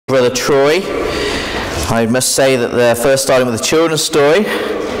Brother Troy. I must say that the first starting with the children's story,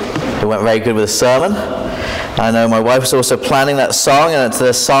 it went very good with the sermon. I know my wife was also planning that song, and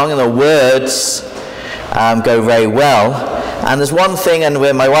the song and the words go very well. And there's one thing, and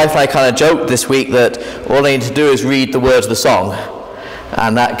my wife and I kind of joked this week that all I need to do is read the words of the song,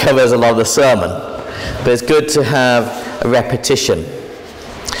 and that covers a lot of the sermon. But it's good to have a repetition.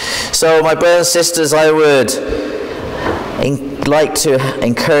 So my brothers and sisters, I would like to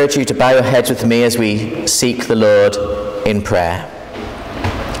encourage you to bow your heads with me as we seek the Lord in prayer.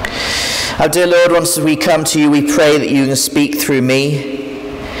 Our dear Lord, once we come to you, we pray that you can speak through me.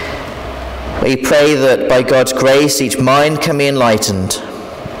 We pray that by God's grace each mind can be enlightened.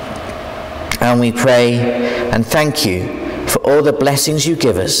 And we pray and thank you for all the blessings you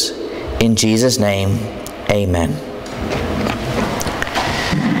give us. In Jesus' name, amen.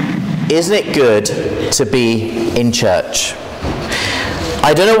 Isn't it good to be in church?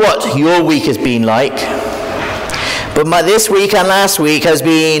 I don't know what your week has been like, but this week and last week has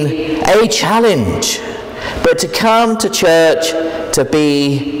been a challenge. But to come to church to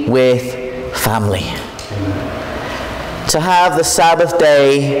be with family, to have the Sabbath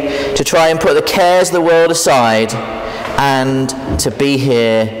day, to try and put the cares of the world aside, and to be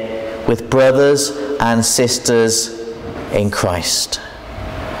here with brothers and sisters in Christ.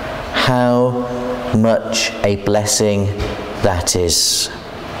 How much a blessing that is.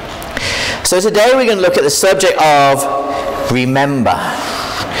 So today we're going to look at the subject of remember.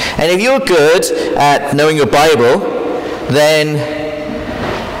 And if you're good at knowing your Bible, then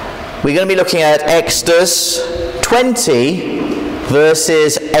we're going to be looking at Exodus 20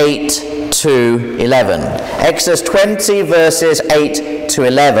 verses 8 to 11. Exodus 20 verses 8 to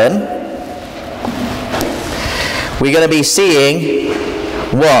 11. We're going to be seeing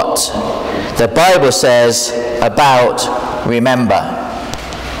what the Bible says about remember.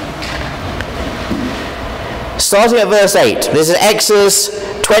 Starting at verse 8. This is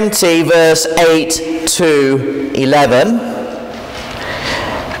Exodus 20 verse 8 to 11.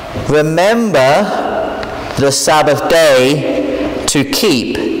 Remember the Sabbath day to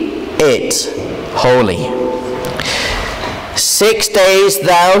keep it holy. 6 days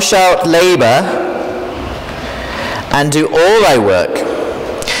thou shalt labor and do all thy work.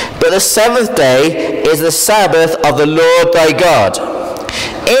 But the seventh day is the Sabbath of the Lord thy God.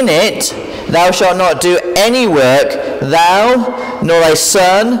 In it thou shalt not do any work, thou, nor thy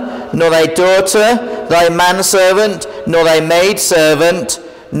son, nor thy daughter, thy manservant, nor thy maidservant,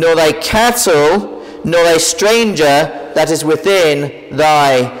 nor thy cattle, nor thy stranger that is within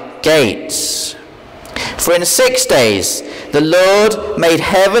thy gates. For in 6 days the Lord made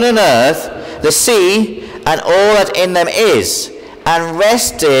heaven and earth, the sea, and all that in them is, and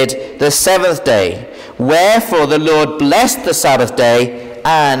rested the seventh day. Wherefore the Lord blessed the Sabbath day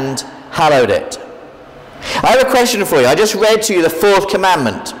and hallowed it. I have a question for you. I just read to you the fourth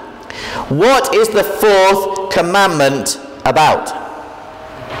commandment. What is the fourth commandment about?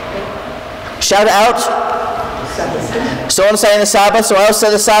 Shout it out. Someone saying the Sabbath. Someone else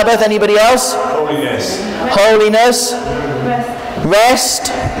say the Sabbath. Anybody else? Holiness. Holiness. Rest.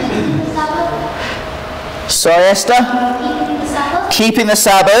 Sorry, Esther? Keeping the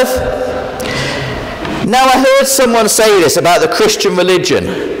Sabbath. Now I heard someone say this about the Christian religion.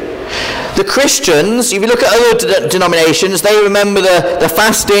 The Christians, if you look at other denominations, they remember the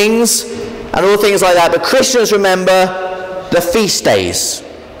fastings and all things like that, but Christians remember the feast days.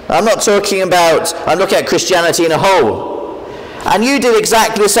 I'm looking at Christianity in a whole. And you did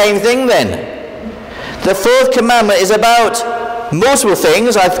exactly the same thing then. The fourth commandment is about multiple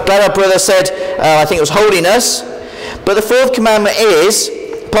things. I'm glad our brother said, I think it was holiness. But the fourth commandment is,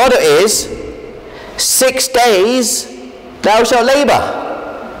 part of it is, 6 days thou shalt labor.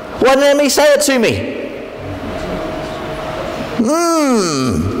 Why didn't anybody say that to me?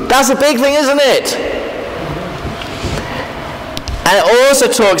 That's a big thing, isn't it? And it also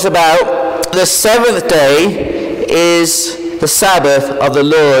talks about the seventh day is the Sabbath of the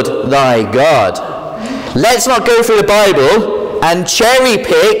Lord thy God. Let's not go through the Bible and cherry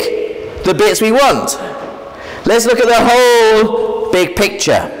pick the bits we want. Let's look at the whole big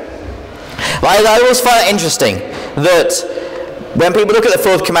picture. I always find it interesting that when people look at the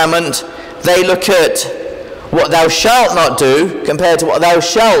fourth commandment, they look at what thou shalt not do compared to what thou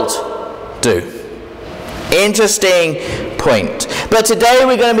shalt do. Interesting point. But today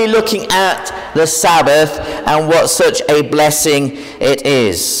we're going to be looking at the Sabbath and what such a blessing it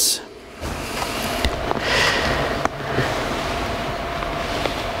is.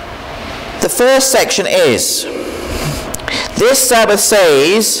 The first section is, this Sabbath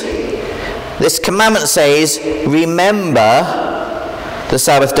says, this commandment says, remember the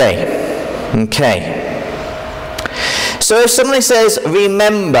Sabbath day. Okay. So if somebody says,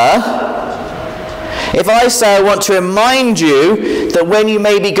 remember, if I say I want to remind you that when you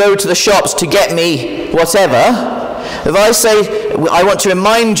maybe go to the shops to get me whatever, if I say I want to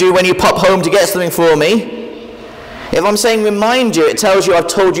remind you when you pop home to get something for me, if I'm saying remind you, it tells you I've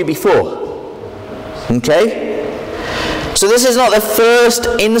told you before. Okay? So this is not the first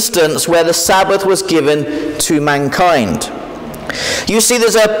instance where the Sabbath was given to mankind. You see,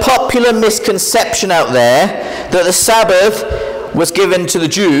 there's a popular misconception out there that the Sabbath was given to the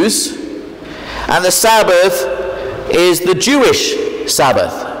Jews, and the Sabbath is the Jewish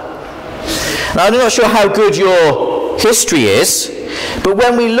Sabbath. Now, I'm not sure how good your history is, but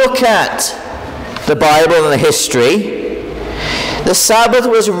when we look at the Bible and the history, the Sabbath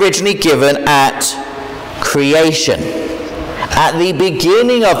was originally given at creation, at the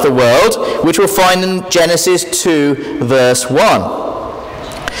beginning of the world, which we'll find in Genesis 2, verse 1.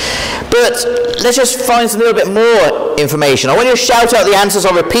 But let's just find a little bit more information. I want you to shout out the answers.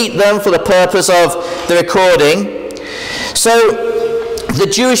 I'll repeat them for the purpose of the recording. So, the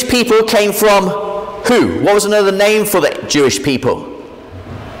Jewish people came from who? What was another name for the Jewish people?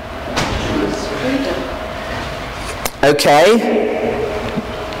 Okay.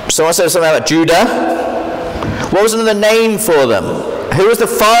 Someone said something about Judah. What was another name for them? Who was the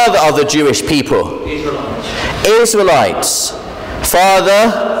father of the Jewish people? Israelites.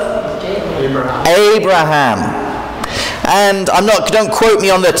 Father? Abraham. And don't quote me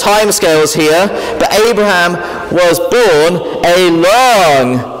on the time scales here, but Abraham was born a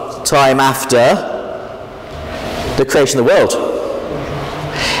long time after the creation of the world.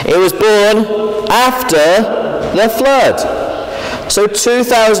 It was born after the flood. So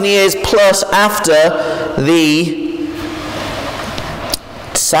 2,000 years plus after the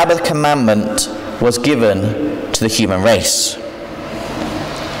Sabbath commandment was given to the human race.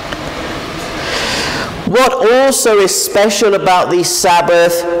 What also is special about the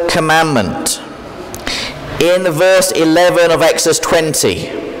Sabbath commandment? In the verse 11 of Exodus 20,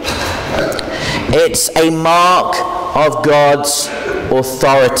 it's a mark of God's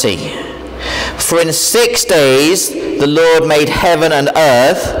authority. For in 6 days the Lord made heaven and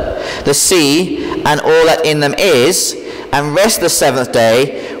earth, the sea, and all that in them is, and rested the seventh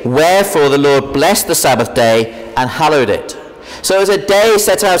day. Wherefore the Lord blessed the Sabbath day and hallowed it. So it was a day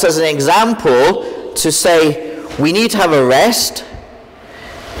set out as an example to say we need to have a rest,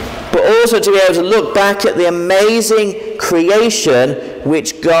 but also to be able to look back at the amazing creation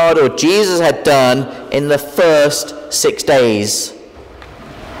which God or Jesus had done in the first 6 days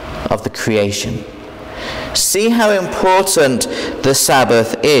of the creation. See how important the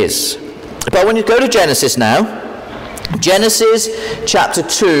Sabbath is. But I want you to go to Genesis now. Genesis chapter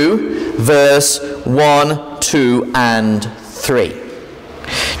 2, verse 1, 2, and 3.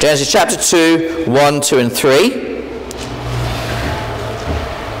 Genesis chapter 2, 1, 2, and 3.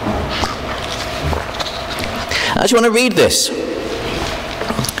 I just want to read this.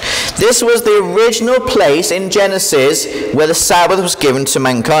 This was the original place in Genesis where the Sabbath was given to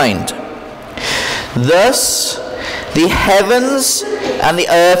mankind. Thus, the heavens and the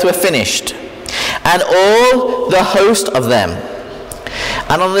earth were finished, and all the host of them.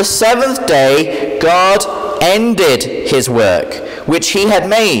 And on the seventh day, God ended his work, which he had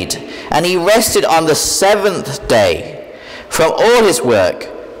made, and he rested on the seventh day from all his work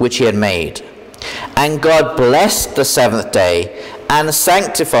which he had made. And God blessed the seventh day and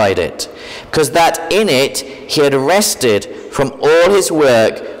sanctified it, because that in it he had rested from all his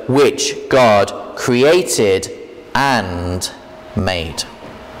work which God created and made.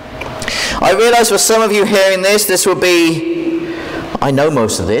 I realise for some of you hearing this will be, I know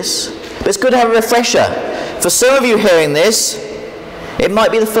most of this, but it's good to have a refresher. For some of you hearing this, it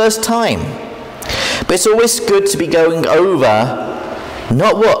might be the first time. But it's always good to be going over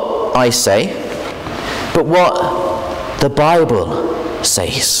not what I say, but what the Bible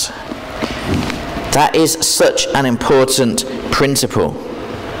says. That is such an important principle.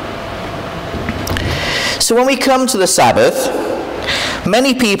 So when we come to the Sabbath,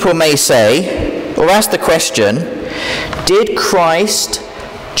 many people may say, or ask the question, did Christ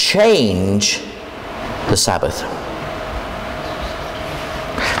change the Sabbath?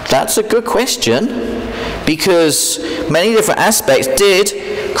 That's a good question, because many different aspects.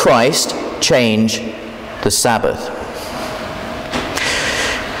 Did Christ change the Sabbath?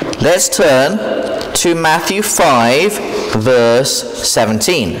 Let's turn to Matthew 5, verse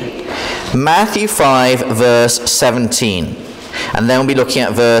 17. Matthew 5, verse 17. And then we'll be looking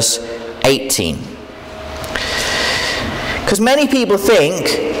at verse 18. Because many people think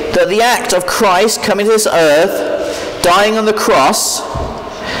that the act of Christ coming to this earth dying on the cross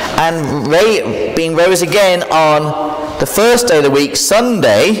and being rose again on the first day of the week,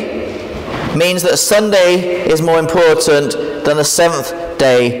 Sunday, means that Sunday is more important than the seventh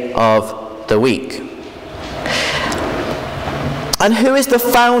day of the week. And who is the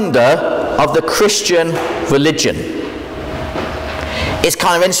founder of the Christian religion? It's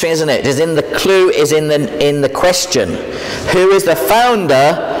kind of interesting, isn't it? The clue is in the question. Who is the founder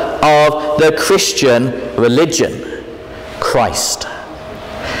of the Christian religion? Christ.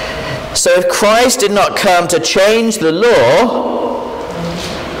 So if Christ did not come to change the law,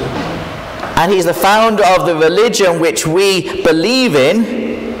 and he's the founder of the religion which we believe in,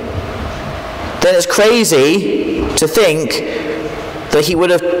 then it's crazy to think that he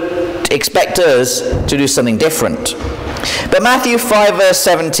would have expected us to do something different. But Matthew 5 verse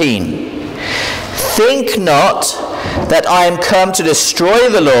 17, think not that I am come to destroy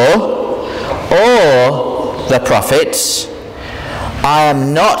the law or the prophets. I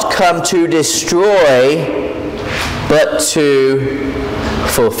am not come to destroy, but to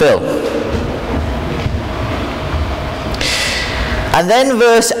fulfill. And then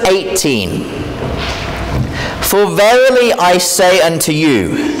verse 18, for verily I say unto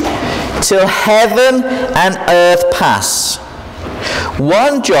you, till heaven and earth pass,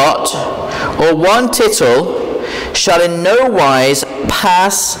 one jot or one tittle shall in no wise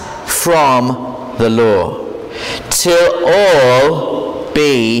pass from the law, till all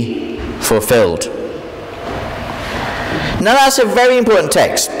be fulfilled. Now that's a very important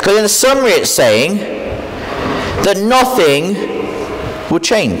text, because in the summary it's saying that nothing will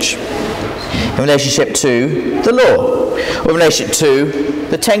change in relationship to the law, or in relationship to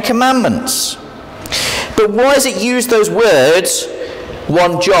the Ten Commandments. But why does it use those words,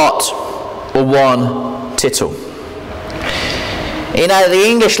 one jot or one tittle? In the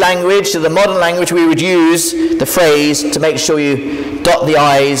English language, the modern language, we would use the phrase to make sure you dot the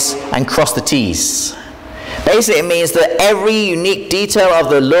I's and cross the T's. Basically, it means that every unique detail of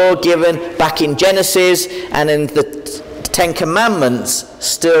the law given back in Genesis and in the Ten Commandments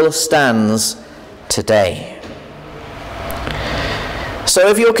still stands today. So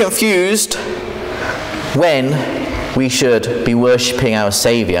if you're confused when we should be worshipping our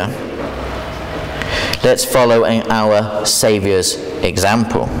Saviour, let's follow our Saviour's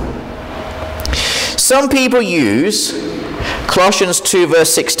example. Some people use Colossians 2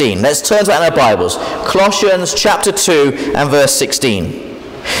 verse 16. Let's turn to that in our Bibles. Colossians chapter 2 and verse 16.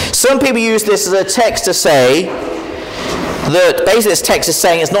 Some people use this as a text to say that basically this text is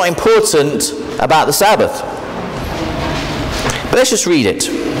saying it's not important about the Sabbath. But let's just read it.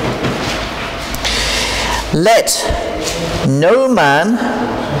 Let no man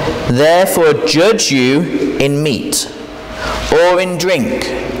therefore judge you in meat, or in drink,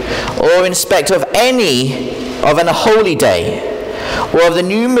 or in respect of an holy day, or of the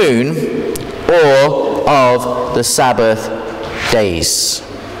new moon, or of the Sabbath days.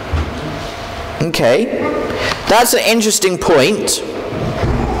 Okay, that's an interesting point.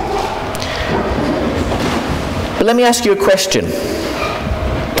 But let me ask you a question.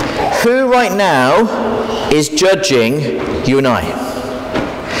 Who right now is judging you and I?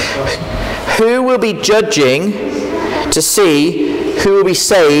 Who will be judging to see who will be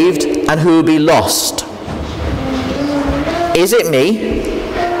saved and who will be lost? Is it me?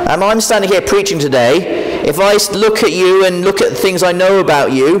 I'm standing here preaching today. If I look at you and look at things I know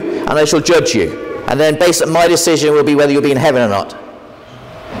about you, and I shall judge you, and then based on my decision will be whether you'll be in heaven or not.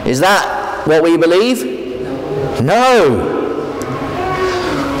 Is that what we believe? No.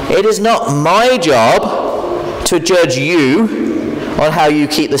 It is not my job to judge you on how you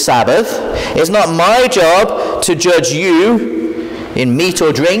keep the Sabbath. It's not my job to judge you in meat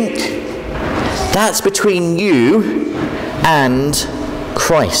or drink. That's between you and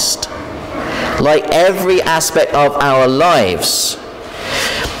Christ, like every aspect of our lives.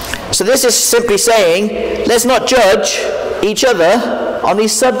 So this is simply saying, let's not judge each other on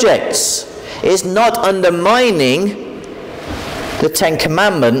these subjects. It's not undermining the Ten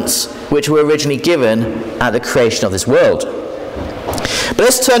Commandments which were originally given at the creation of this world. But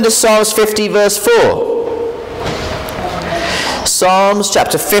let's turn to Psalms 50 verse 4. Psalms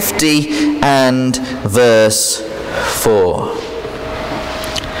chapter 50 and verse 4.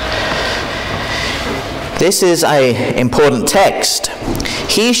 This is an important text.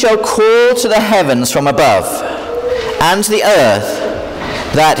 He shall call to the heavens from above, and to the earth,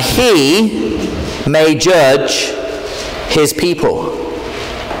 that he may judge his people.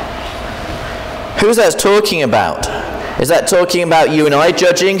 Who's that talking about? Is that talking about you and I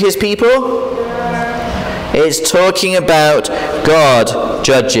judging his people? It's talking about God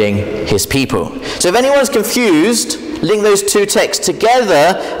judging his people. So if anyone's confused, link those two texts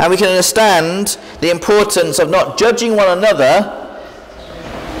together, and we can understand the importance of not judging one another,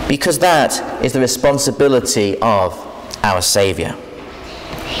 because that is the responsibility of our Saviour.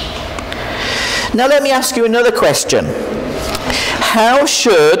 Now let me ask you another question. How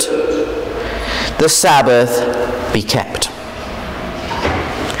should the Sabbath be kept?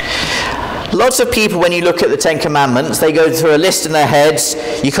 Lots of people, when you look at the Ten Commandments, they go through a list in their heads.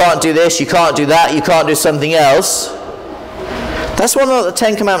 You can't do this, you can't do that, you can't do something else. That's what the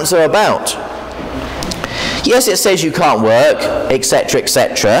Ten Commandments are about. Yes, it says you can't work, etc.,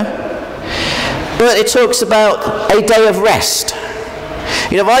 etc. But it talks about a day of rest.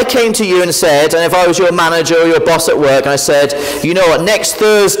 You know, if I came to you and said, and if I was your manager or your boss at work, and I said, you know what, next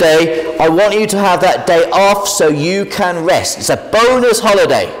Thursday, I want you to have that day off so you can rest. It's a bonus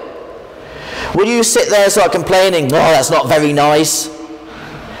holiday. Would you sit there and start complaining, oh, that's not very nice?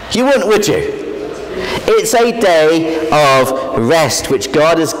 You wouldn't, would you? It's a day of rest, which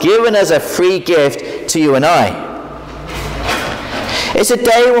God has given as a free gift to you and I. It's a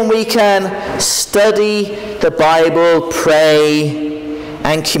day when we can study the Bible, pray,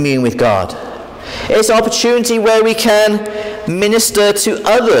 and commune with God. It's an opportunity where we can minister to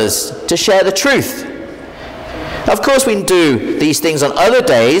others to share the truth. Of course we can do these things on other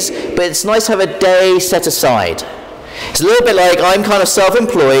days, but it's nice to have a day set aside. It's a little bit like I'm kind of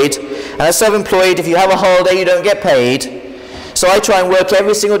self-employed, and as self-employed, if you have a holiday, you don't get paid. So I try and work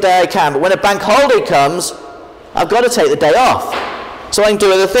every single day I can, but when a bank holiday comes, I've got to take the day off, so I can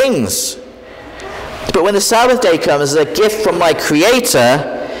do other things. But when the Sabbath day comes as a gift from my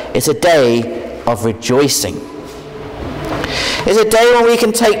Creator, it's a day of rejoicing. It's a day when we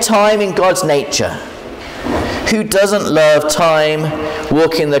can take time in God's nature. Who doesn't love time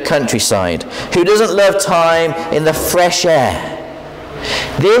walking the countryside? Who doesn't love time in the fresh air?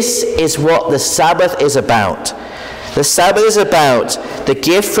 This is what the Sabbath is about. The Sabbath is about the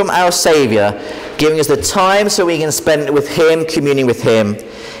gift from our Saviour, giving us the time so we can spend it with Him, communing with Him.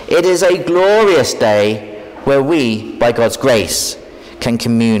 It is a glorious day where we, by God's grace, can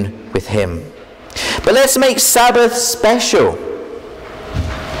commune with Him. But let's make Sabbath special.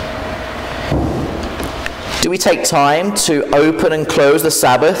 Do we take time to open and close the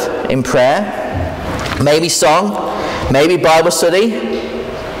Sabbath in prayer? Maybe song, maybe Bible study,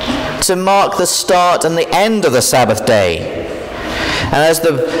 to mark the start and the end of the Sabbath day. And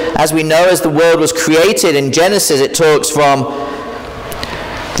as we know, as the world was created in Genesis, it talks from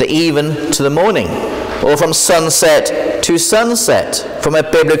the even to the morning, or from sunset to sunset, from a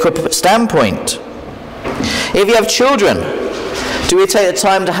biblical standpoint. If you have children, do we take the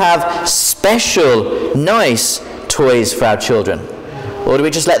time to have special, nice toys for our children? Or do we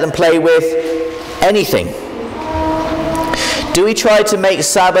just let them play with anything? Do we try to make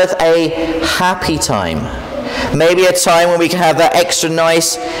Sabbath a happy time? Maybe a time when we can have that extra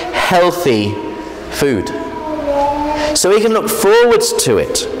nice, healthy food, so we can look forwards to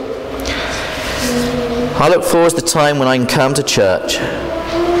it. I look forward to the time when I can come to church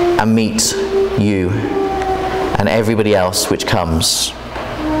and meet you and everybody else which comes.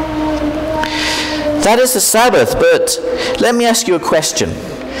 That is the Sabbath, but let me ask you a question.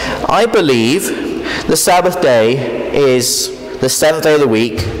 I believe the Sabbath day is the 7th day of the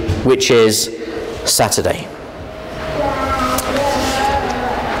week, which is Saturday.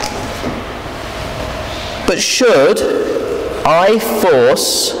 But should I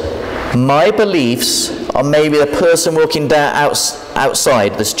force my beliefs on maybe the person walking down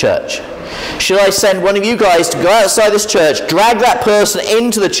outside this church? Should I send one of you guys to go outside this church, drag that person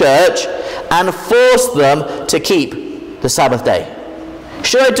into the church, and force them to keep the Sabbath day?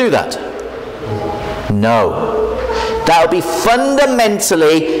 Should I do that? No. That would be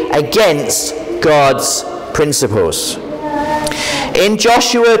fundamentally against God's principles. In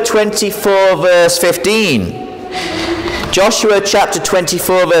Joshua 24 verse 15, Joshua chapter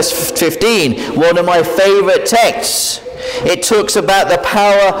 24 verse 15, one of my favorite texts, it talks about the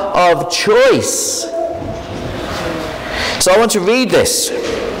power of choice. So I want to read this.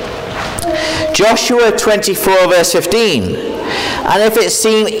 Joshua 24 verse 15, and if it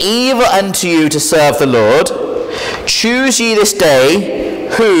seem evil unto you to serve the Lord, choose ye this day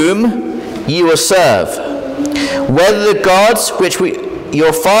whom ye will serve, whether the gods which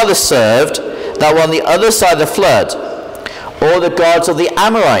your fathers served that were on the other side of the flood, or the gods of the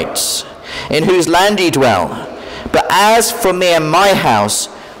Amorites, in whose land ye dwell. But as for me and my house,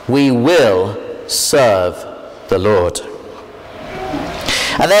 we will serve the Lord.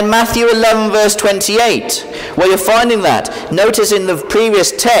 And then Matthew 11 verse 28, where you're finding that. Notice in the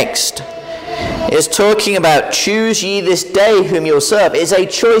previous text, it's talking about choose ye this day whom you'll serve. It's a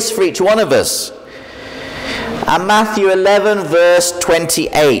choice for each one of us. And Matthew 11, verse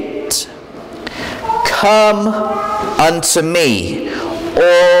 28. Come unto me,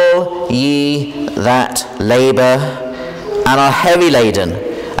 all ye that labour and are heavy laden,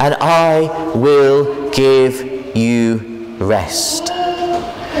 and I will give you rest.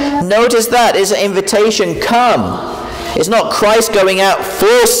 Notice that is an invitation, come. It's not Christ going out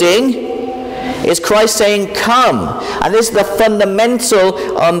forcing, it's Christ saying come. And this is the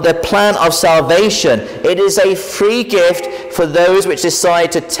fundamental on the plan of salvation. It is a free gift for those which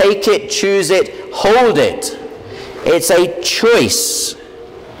decide to take it, choose it, hold it. It's a choice.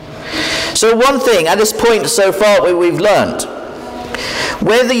 So one thing at this point so far we've learned,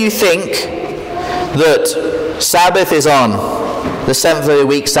 whether you think that Sabbath is on the 7th of the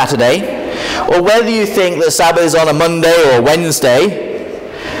week, Saturday, or whether you think that Sabbath is on a Monday or Wednesday,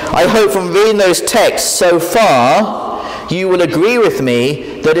 I hope from reading those texts so far, you will agree with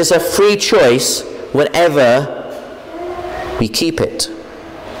me that it's a free choice whenever we keep it.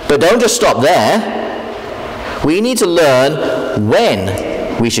 But don't just stop there. We need to learn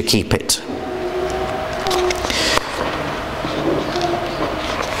when we should keep it.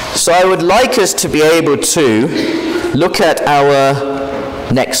 So I would like us to be able to look at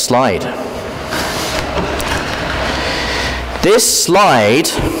our next slide. This slide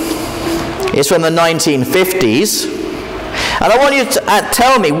is from the 1950s, and I want you to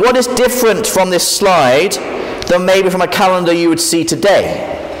tell me what is different from this slide than maybe from a calendar you would see today.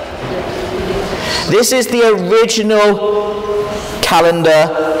 This is the original calendar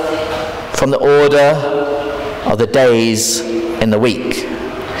from the order of the days in the week.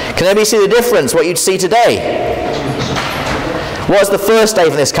 Can anybody see the difference, what you'd see today? What's the first day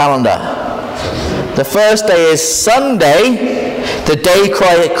for this calendar? The first day is Sunday, the day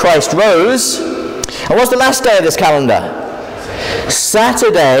Christ rose. And what's the last day of this calendar?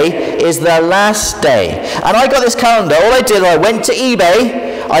 Saturday is the last day. And I got this calendar. All I did, I went to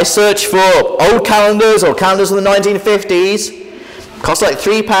eBay. I searched for old calendars or calendars from the 1950s. Cost like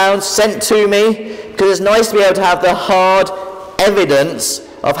 £3, sent to me. Because it's nice to be able to have the hard evidence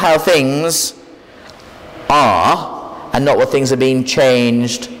of how things are and not what things are being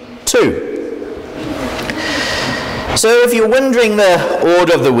changed to. So if you're wondering the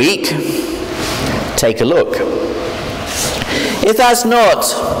order of the week, take a look. If that's not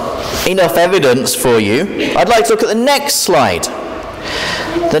enough evidence for you, I'd like to look at the next slide.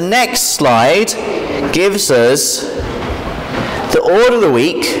 The next slide gives us the order of the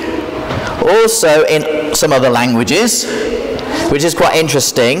week, also in some other languages, which is quite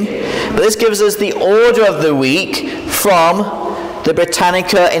interesting. But this gives us the order of the week from the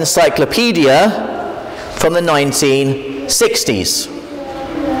Britannica Encyclopedia from the 1960s.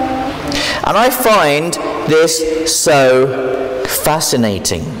 And I find this so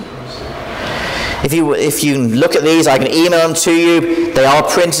fascinating. If you look at these, I can email them to you. They are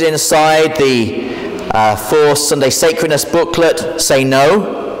printed inside the For Sunday Sacredness booklet, Say No.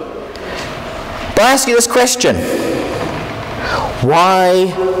 But I ask you this question.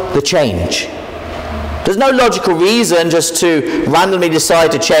 Why the change? There's no logical reason just to randomly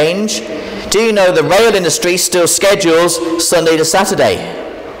decide to change. Do you know the rail industry still schedules Sunday to Saturday?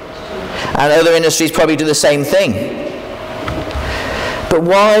 And other industries probably do the same thing. But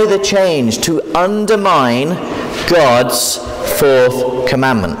why the change? To undermine God's fourth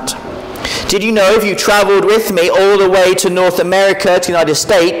commandment. Did you know if you traveled with me all the way to North America, to the United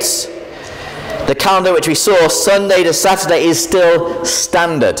States, the calendar which we saw, Sunday to Saturday, is still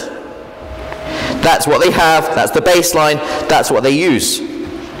standard. That's what they have, that's the baseline, that's what they use.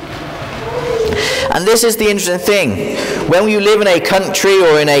 And this is the interesting thing. When you live in a country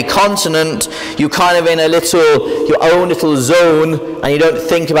or in a continent, you're kind of in your own little zone, and you don't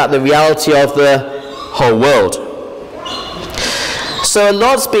think about the reality of the whole world. So a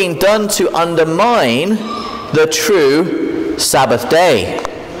lot's being done to undermine the true Sabbath day.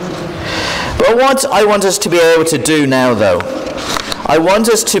 But what I want us to be able to do now, though, I want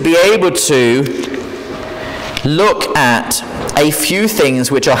us to be able to look at a few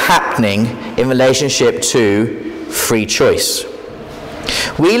things which are happening in relationship to free choice.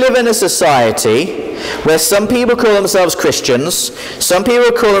 We live in a society where some people call themselves Christians, some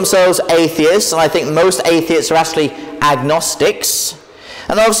people call themselves atheists, and I think most atheists are actually agnostics,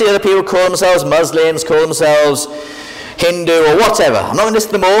 and obviously other people call themselves Muslims, call themselves Hindu or whatever. I'm not going to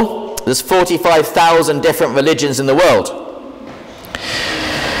list them all. There's 45,000 different religions in the world.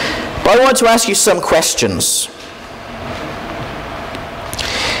 But I want to ask you some questions.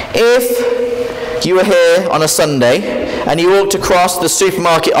 If you were here on a Sunday and you walked across the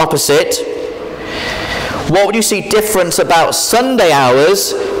supermarket opposite, what would you see different about Sunday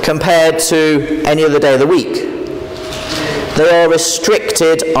hours compared to any other day of the week? they are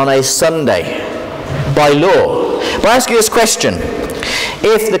restricted on a Sunday by law. But I ask you this question.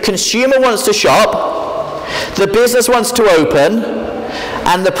 If the consumer wants to shop, the business wants to open,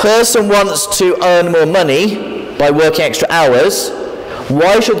 and the person wants to earn more money by working extra hours,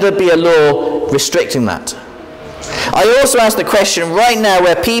 why should there be a law restricting that? I also ask the question right now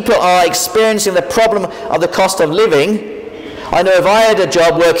where people are experiencing the problem of the cost of living. I know if I had a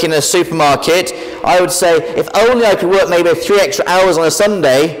job working in a supermarket, I would say if only I could work maybe 3 extra hours on a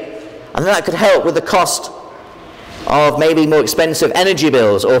Sunday, and then that could help with the cost of maybe more expensive energy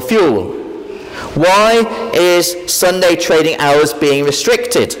bills or fuel. Why is Sunday trading hours being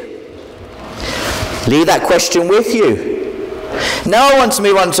restricted? Leave that question with you. Now I want to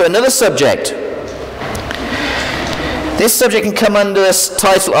move on to another subject. This subject can come under the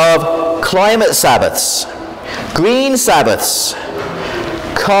title of climate Sabbaths, green Sabbaths,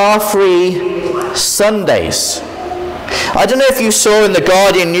 car-free Sundays. I don't know if you saw in the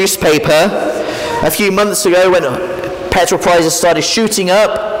Guardian newspaper a few months ago when petrol prices started shooting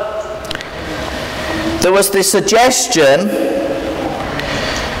up, there was this suggestion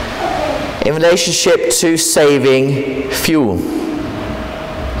in relationship to saving fuel.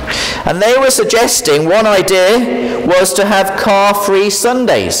 And they were suggesting, one idea was to have car-free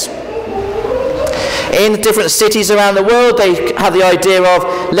Sundays. In different cities around the world, they have the idea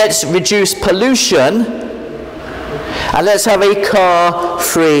of let's reduce pollution and let's have a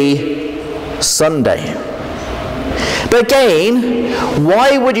car-free Sunday. But again,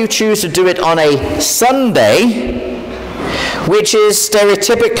 why would you choose to do it on a Sunday, which is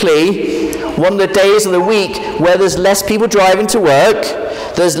stereotypically one of the days of the week where there's less people driving to work,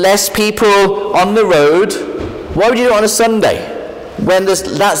 there's less people on the road? Why would you do it on a Sunday when that's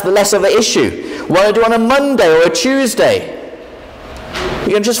the less of an issue? Why would you do it on a Monday or a Tuesday?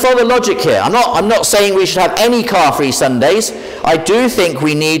 You can just follow the logic here. I'm not saying we should have any car-free Sundays. I do think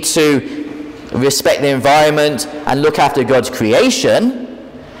we need to respect the environment and look after God's creation.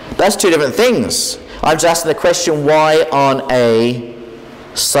 That's two different things. I'm just asking the question, why on a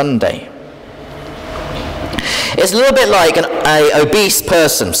Sunday? It's a little bit like an obese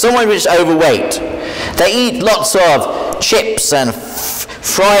person, someone who's overweight. They eat lots of chips and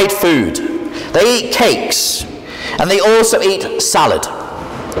fried food. They eat cakes, and they also eat salad.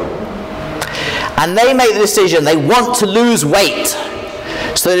 And they make the decision they want to lose weight,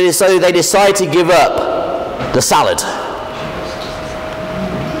 so they decide to give up the salad.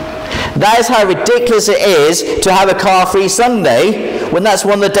 That is how ridiculous it is to have a car-free Sunday when that's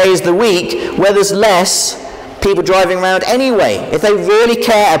one of the days of the week where there's less people driving around anyway. If they really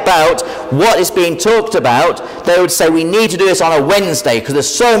care about what is being talked about, they would say we need to do this on a Wednesday because there's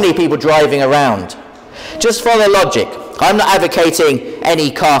so many people driving around. Just follow the logic. I'm not advocating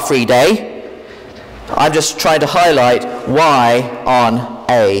any car-free day. I'm just trying to highlight why on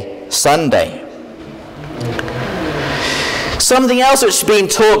a Sunday. Something else which has been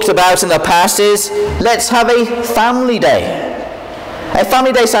talked about in the past is let's have a family day. A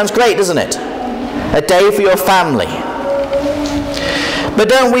family day sounds great, doesn't it? A day for your family. But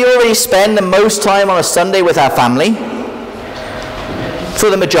don't we already spend the most time on a Sunday with our family? For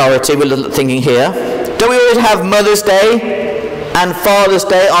the majority, we're thinking here. Don't we already have Mother's Day and Father's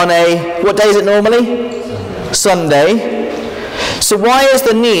Day on a, what day is it normally? Sunday. So why is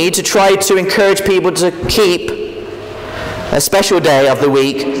the need to try to encourage people to keep a special day of the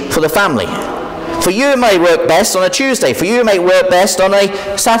week for the family? For you it may work best on a Tuesday. For you it may work best on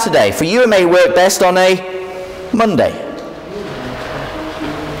a Saturday. For you it may work best on a Monday.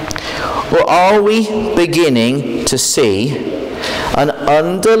 Or are we beginning to see an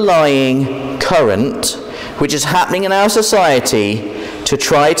underlying current which is happening in our society to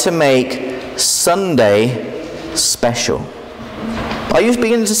try to make Sunday special? Are you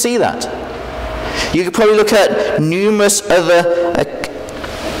beginning to see that? You could probably look at numerous other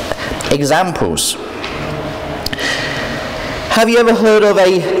examples. Have you ever heard of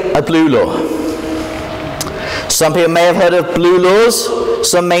a blue law? Some people may have heard of blue laws,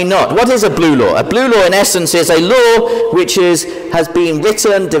 some may not. What is a blue law? A blue law in essence is a law which has been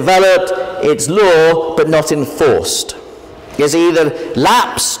written, developed, it's law but not enforced. It's either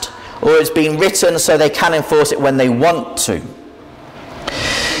lapsed or it's been written so they can enforce it when they want to.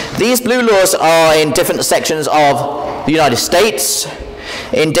 These blue laws are in different sections of the United States,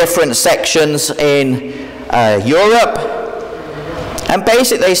 in different sections in Europe, and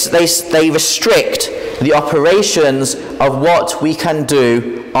basically they restrict the operations of what we can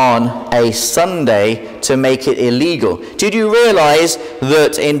do on a Sunday to make it illegal. Did you realize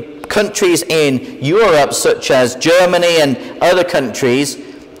that in countries in Europe such as Germany and other countries,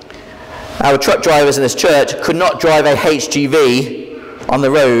 our truck drivers in this church could not drive a HGV on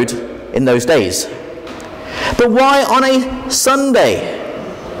the road in those days. But why on a Sunday?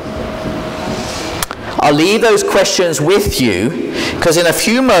 I'll leave those questions with you, because in a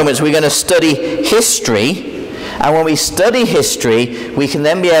few moments we're going to study history, and when we study history we can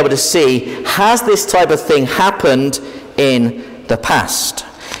then be able to see, has this type of thing happened in the past?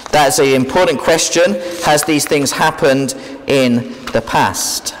 That's an important question. Has these things happened in the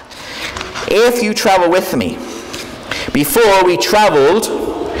past? If you travel with me, before we traveled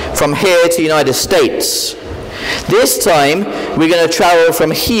from here to the United States. This time we're going to travel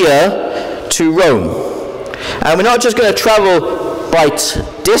from here to Rome. And we're not just going to travel by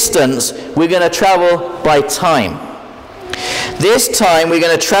distance, we're going to travel by time. This time we're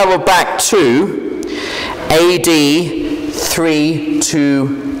going to travel back to AD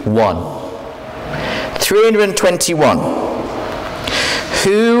 321. 321.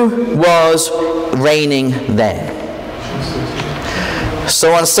 Who was reigning then?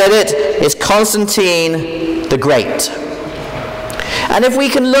 Someone said it's Constantine the Great. And if we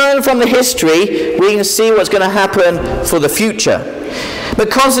can learn from the history, we can see what's going to happen for the future. But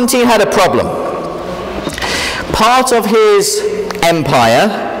Constantine had a problem. Part of his empire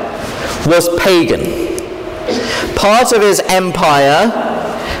was pagan. Part of his empire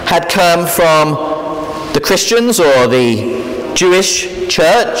had come from the Christians or the Jewish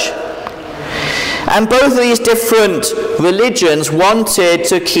church. And both of these different religions wanted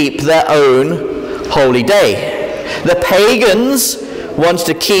to keep their own holy day. The pagans wanted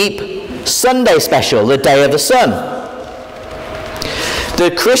to keep Sunday special, the day of the sun. The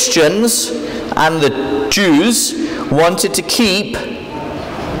Christians and the Jews wanted to keep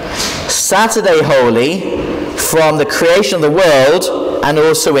Saturday holy from the creation of the world and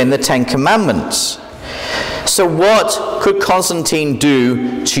also in the Ten Commandments. So what could Constantine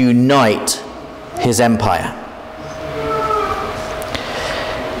do to unite his empire?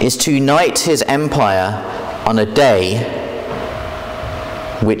 Is to unite his empire on a day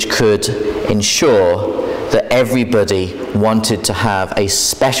which could ensure that everybody wanted to have a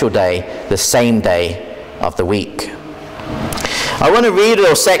special day, the same day of the week. I want to read a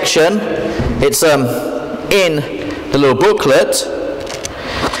little section. It's in the little booklet,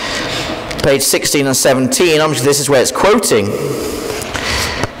 page 16 and 17. Obviously this is where it's quoting.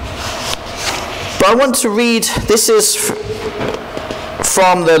 But I want to read, this is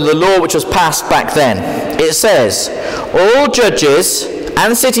from the law which was passed back then. It says, all judges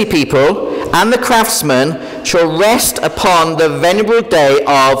and city people and the craftsmen shall rest upon the venerable day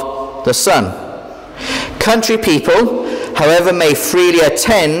of the sun. Country people, however, may freely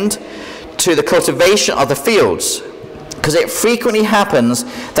attend to the cultivation of the fields, because it frequently happens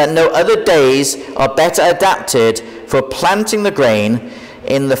that no other days are better adapted for planting the grain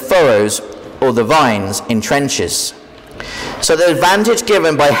in the furrows or the vines in trenches. So the advantage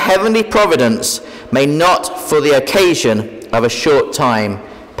given by heavenly providence may not for the occasion of a short time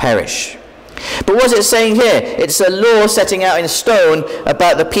perish. But what's it saying here? It's a law setting out in stone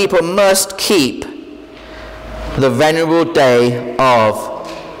about the people must keep the venerable day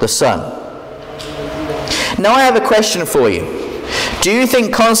of the sun. Now I have a question for you. Do you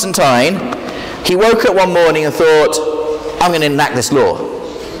think Constantine, he woke up one morning and thought, I'm going to enact this law?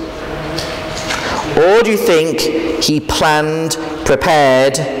 Or do you think he planned,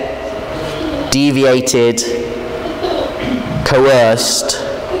 prepared, deviated, coerced,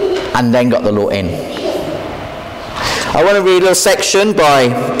 and then got the law in? I want to read a little section by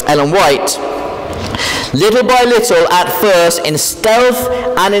Ellen White. Little by little, at first in stealth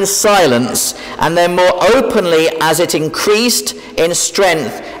and in silence, and then more openly as it increased in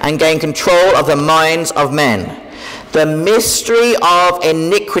strength and gained control of the minds of men, the mystery of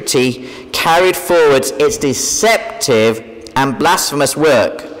iniquity carried forward its deceptive and blasphemous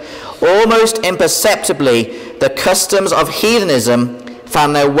work. Almost imperceptibly, the customs of heathenism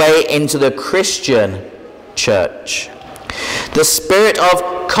found their way into the Christian church. The spirit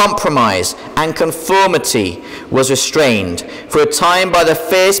of compromise and conformity was restrained for a time by the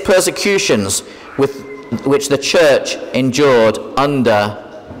fierce persecutions with which the church endured under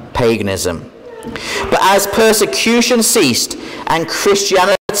paganism. But as persecution ceased and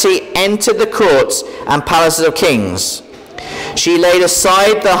Christianity entered the courts and palaces of kings, she laid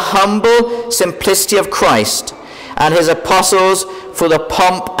aside the humble simplicity of Christ and his apostles for the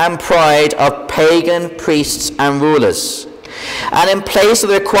pomp and pride of pagan priests and rulers. And in place of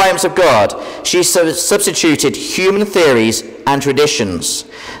the requirements of God, she substituted human theories and traditions.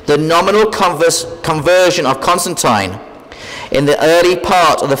 The nominal conversion of Constantine in the early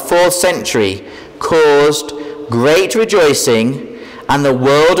part of the 4th century caused great rejoicing and the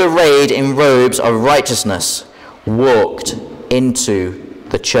world arrayed in robes of righteousness walked into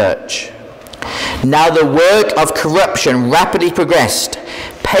the church. Now the work of corruption rapidly progressed.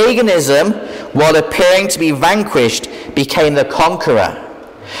 Paganism, while appearing to be vanquished, became the conqueror.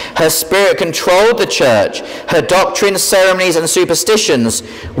 Her spirit controlled the church. Her doctrines, ceremonies, and superstitions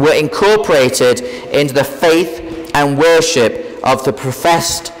were incorporated into the faith and worship of the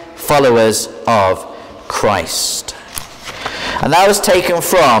professed followers of Christ. And that was taken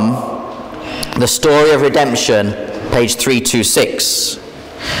from The Story of Redemption, page 326,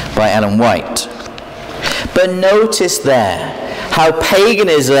 by Ellen White. But notice there how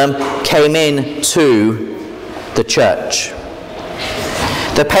paganism came into the church.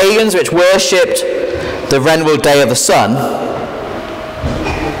 The pagans which worshipped the venerable day of the sun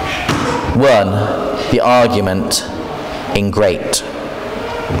won the argument in great.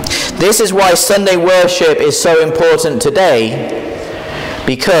 This is why Sunday worship is so important today,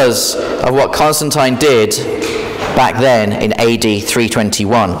 because of what Constantine did back then in AD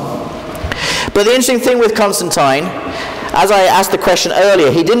 321. But the interesting thing with Constantine, as I asked the question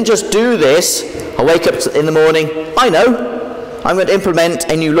earlier, he didn't just do this. I wake up in the morning, I know, I'm going to implement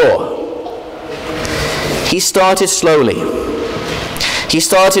a new law. He started slowly. He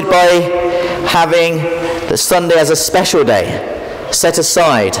started by having the Sunday as a special day, set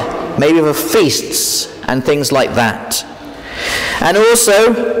aside, maybe for feasts and things like that. And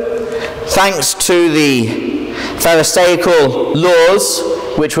also, thanks to the Pharisaical laws,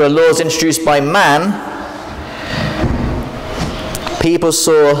 which were laws introduced by man, people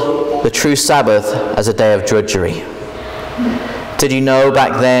saw the true Sabbath as a day of drudgery. Did you know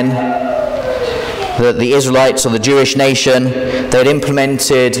back then that the Israelites, or the Jewish nation, they had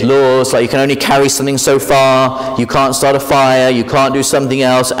implemented laws like you can only carry something so far, you can't start a fire, you can't do something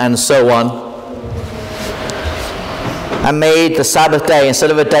else, and so on. And made the Sabbath day,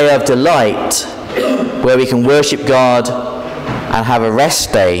 instead of a day of delight, where we can worship God and have a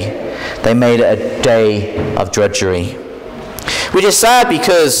rest day, they made it a day of drudgery. Which is sad,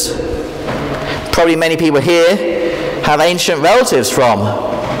 because probably many people here have ancient relatives from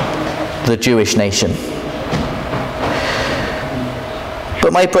the Jewish nation.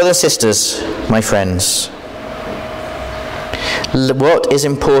 But my brothers and sisters, my friends, what is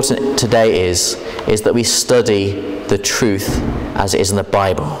important today is that we study the truth as it is in the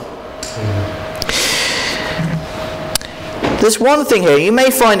Bible. There's one thing here, you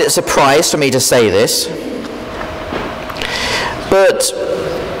may find it a surprise for me to say this, but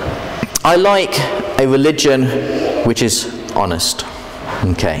I like a religion which is honest.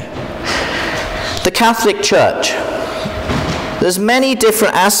 Okay. The Catholic Church. There's many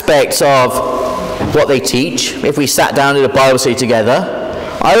different aspects of what they teach. If we sat down at a Bible study together,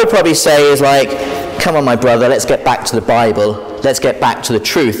 I would probably say is like, come on my brother, let's get back to the Bible. Let's get back to the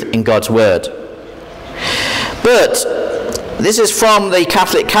truth in God's Word. But this is from the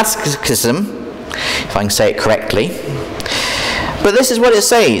Catholic Catechism, if I can say it correctly. But this is what it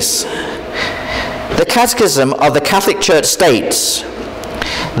says. The Catechism of the Catholic Church states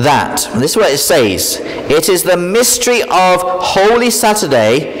that, and this is what it says, it is the mystery of Holy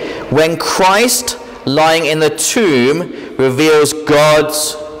Saturday when Christ, lying in the tomb, reveals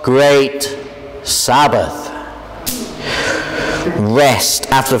God's great Sabbath. Rest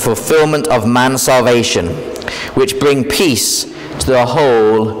after the fulfillment of man's salvation, which bring peace to the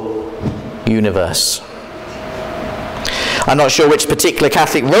whole universe. I'm not sure which particular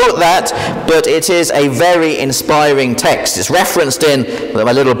Catholic wrote that, but it is a very inspiring text. It's referenced in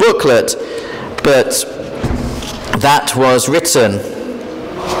my little booklet, but that was written,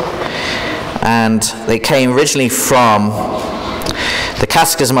 and they came originally from the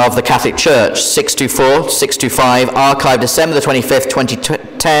Catechism of the Catholic Church, 624, 625, archived December the 25th,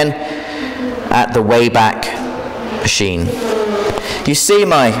 2010, at the Wayback Machine. You see,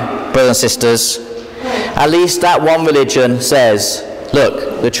 my brothers and sisters, at least that one religion says,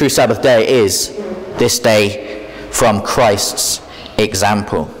 look, the true Sabbath day is this day from Christ's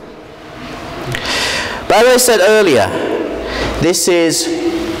example. But as I said earlier, this is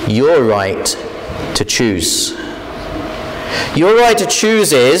your right to choose. Your right to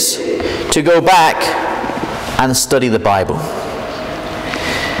choose is to go back and study the Bible.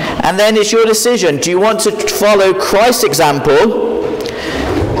 And then it's your decision. Do you want to follow Christ's example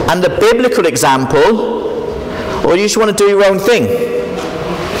and the biblical example, or you just want to do your own thing?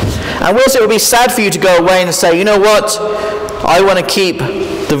 And whilst it would be sad for you to go away and say, you know what, I want to keep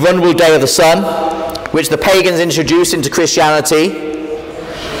the venerable day of the sun, which the pagans introduced into Christianity,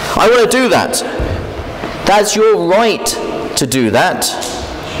 I want to do that. That's your right to do that.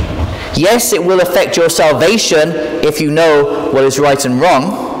 Yes, it will affect your salvation if you know what is right and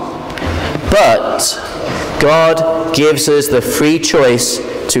wrong, but God gives us the free choice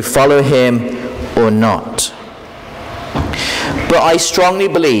to follow him or not. But I strongly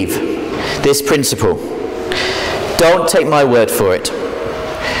believe this principle. Don't take my word for it.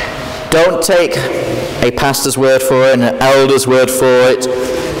 Don't take a pastor's word for it, an elder's word for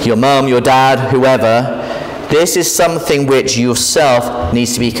it, your mum, your dad, whoever. This is something which yourself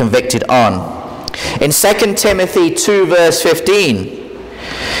needs to be convicted on. In 2 Timothy 2 verse 15,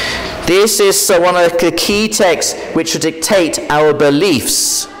 this is one of the key texts which will dictate our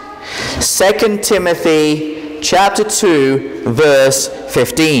beliefs. 2 Timothy chapter 2 verse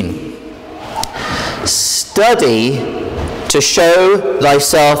 15. Study to show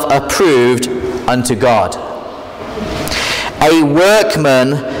thyself approved unto God, a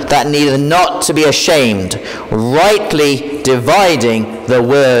workman that needeth not to be ashamed, rightly dividing the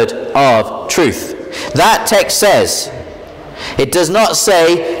word of truth. That text says, it does not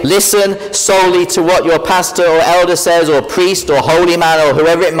say, listen solely to what your pastor or elder says, or priest or holy man or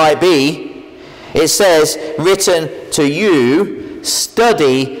whoever it might be. It says, written to you,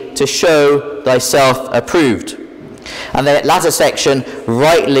 study to show thyself approved. And the latter section,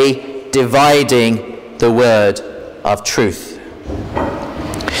 rightly dividing the word of truth.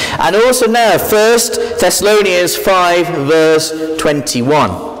 And also now, 1 Thessalonians 5 verse 21.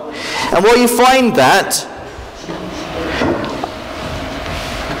 And what you find that,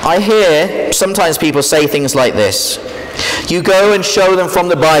 I hear sometimes people say things like this. You go and show them from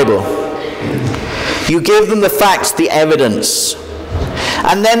the Bible. You give them the facts, the evidence.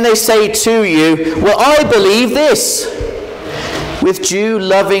 And then they say to you, well, I believe this. With due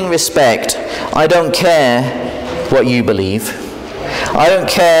loving respect, I don't care what you believe. I don't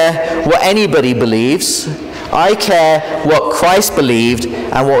care what anybody believes. I care what Christ believed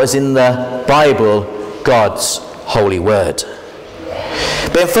and what was in the Bible, God's holy word.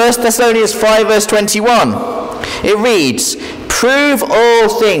 But in 1 Thessalonians 5 verse 21, it reads, prove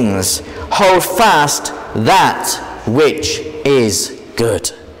all things, hold fast that which is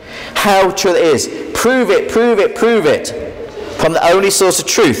good. How true it is. Prove it, prove it, prove it. From the only source of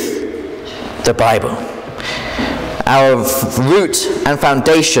truth, the Bible. Our root and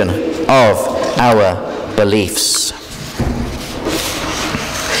foundation of our beliefs.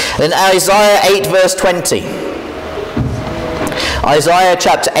 Then Isaiah 8 verse 20. Isaiah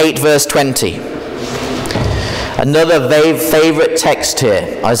chapter 8 verse 20. Another favourite text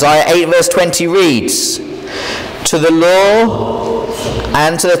here. Isaiah 8 verse 20 reads, to the law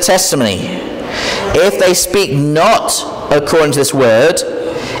and to the testimony, if they speak not according to this word,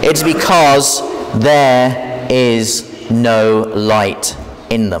 it is because there is no light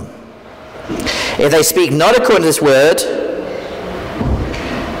in them. If they speak not according to this word,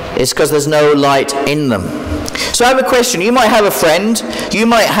 it's because there's no light in them. So I have a question. You might have a friend, you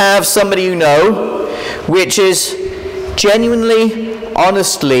might have somebody you know, which is genuinely,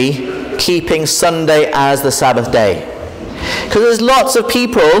 honestly keeping Sunday as the Sabbath day. Because there's lots of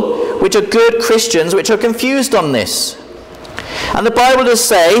people which are good Christians which are confused on this. And the Bible does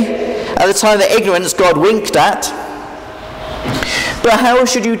say, at the time of the ignorance, God winked at. But how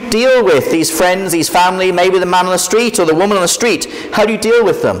should you deal with these friends, these family, maybe the man on the street or the woman on the street? How do you deal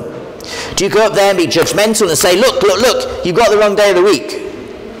with them? Do you go up there and be judgmental and say, look, look, look, you've got the wrong day of the week?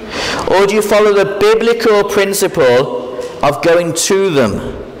 Or do you follow the biblical principle of going to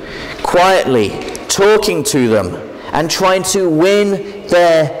them, quietly, talking to them, and trying to win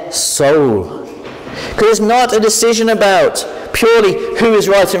their soul? Because it's not a decision about purely who is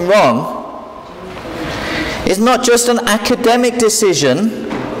right and wrong. It's not just an academic decision.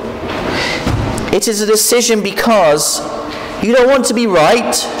 It is a decision because you don't want to be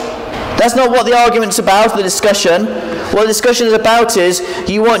right. That's not what the argument's about, the discussion. What the discussion is about is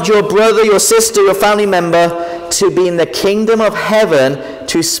you want your brother, your sister, your family member to be in the kingdom of heaven,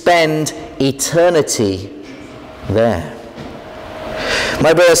 to spend eternity there.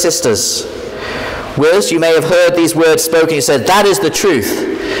 My brothers and sisters, whilst you may have heard these words spoken, you said, that is the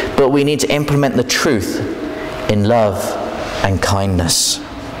truth, but we need to implement the truth in love and kindness.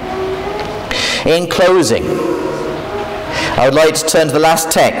 In closing, I would like to turn to the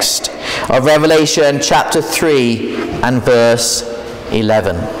last text of Revelation chapter 3 and verse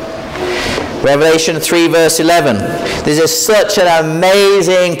 11. Revelation 3 verse 11. This is such an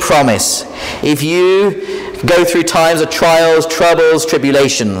amazing promise. If you go through times of trials, troubles,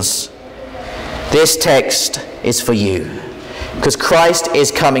 tribulations, this text is for you, because Christ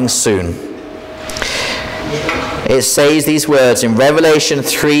is coming soon. It says these words in Revelation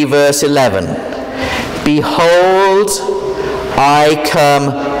 3 verse 11. Behold, I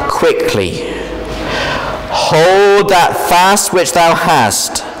come quickly. Hold that fast which thou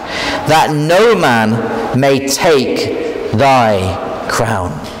hast, that no man may take thy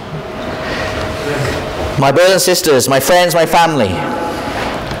crown. My brothers and sisters, my friends, my family,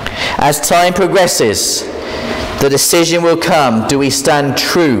 as time progresses, the decision will come, do we stand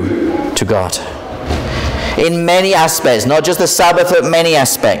true to God? In many aspects, not just the Sabbath, but many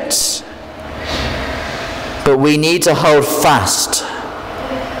aspects. But we need to hold fast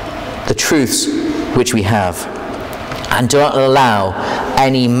the truths which we have, and don't allow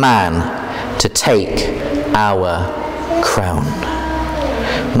any man to take our crown.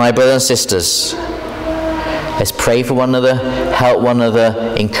 My brothers and sisters, let's pray for one another, help one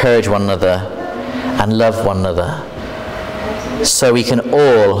another, encourage one another, and love one another, so we can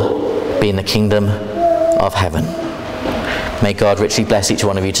all be in the kingdom of heaven. May God richly bless each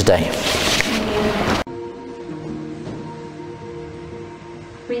one of you today.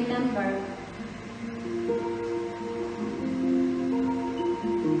 Remember,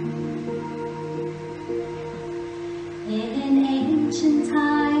 in ancient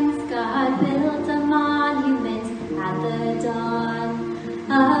times, God built a monument at the dawn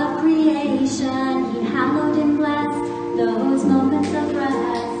of creation. He hallowed and blessed those moments of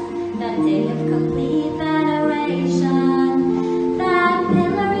rest, that day of complete veneration. That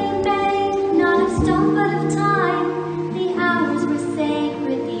pillar he made, not of stone but of time. The hours were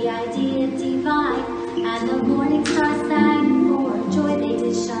sacred, the idea divine, and the morning stars sang, for joy they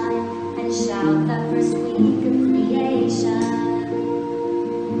did shine, and shout that first week of creation.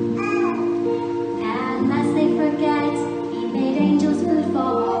 And lest they forget, he made angels who'd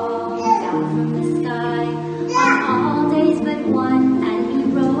fall down from the sky on all days but one, and he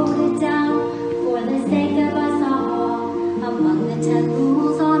wrote it down for the sake of us all among the 10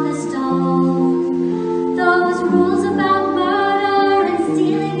 rules on the stone. Those rules about murder and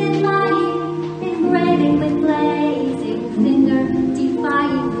stealing and lying, engraving with blazing finger,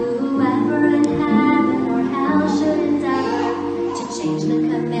 defying whoever in heaven or hell should endeavor to change the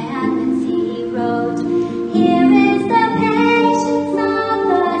commandments he wrote. Here is the patience of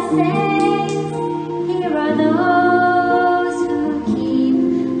the saints. Here are those who keep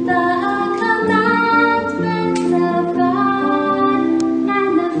the commandments of God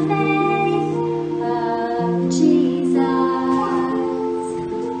and the faith of Jesus.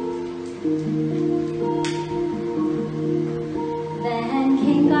 Then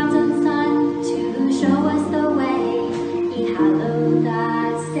came God's own Son to show us the way. He hallowed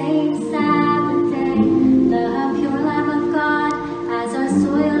that same Sabbath day, the pure Lamb of God, as our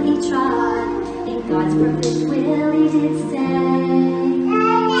soil he trod. In God's perfect will he did stay.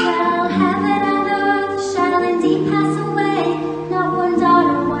 Well, heaven and earth shall indeed pass away, not one dot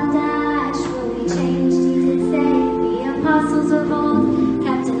or one dash will be changed, he did say. The apostles of old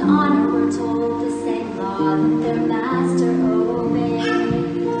kept in honor, we're told, the same law that their master obeyed.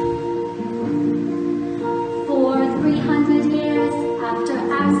 For 300 years after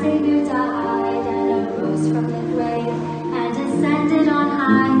our Savior died and arose from the grave and ascended on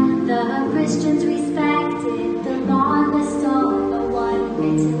high, the Christians respected the law on the stone, the one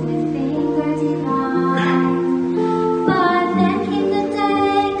written with finger divine. But then came the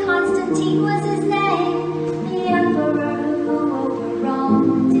day, Constantine was his name, the emperor who over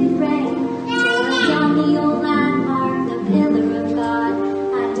Rome did reign, tore down the old landmark, the pillar of God,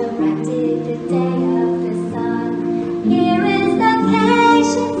 and erected the day of the sun. Here is the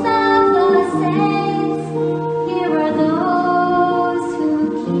patience of the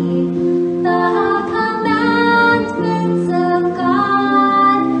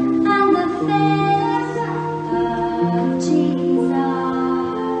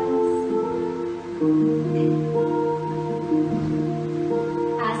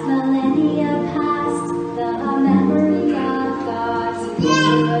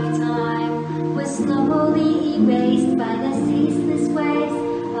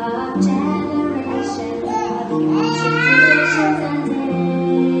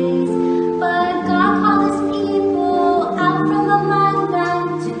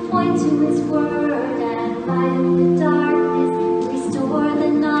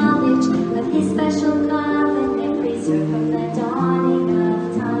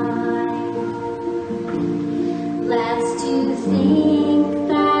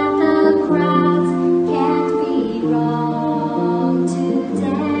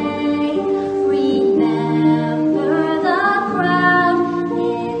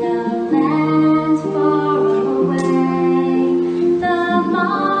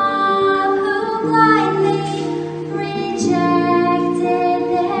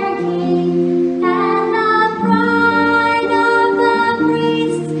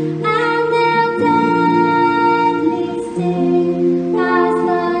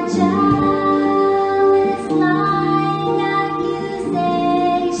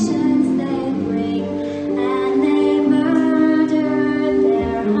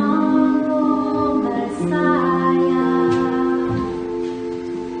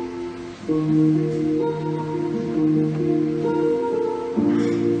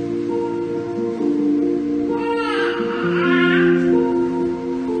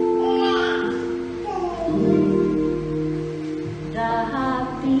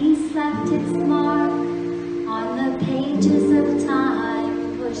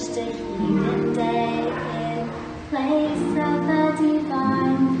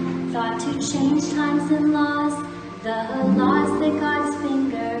change times and laws, the laws that God's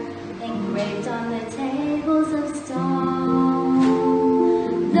finger engraved on the tables of stone.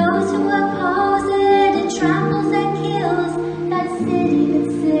 Those who oppose it, it tramples and kills, that city that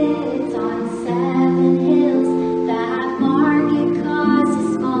sits on 7 hills, that market cause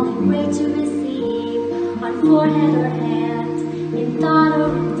is small and great to receive, on forehead or hand, in thought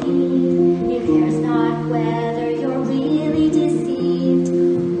or in deed. It cares not whether you're really deceived,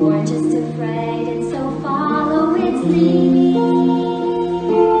 or just afraid, and so follow its lead.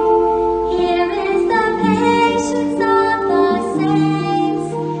 Here is the patience of the saints.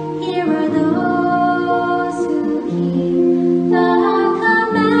 Here are those who keep the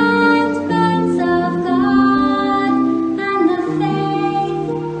commandments of God and the faith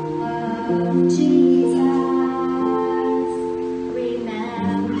of Jesus.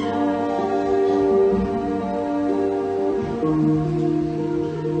 Remember.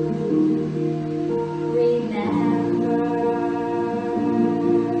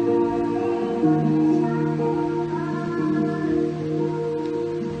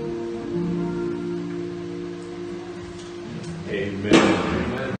 Amen.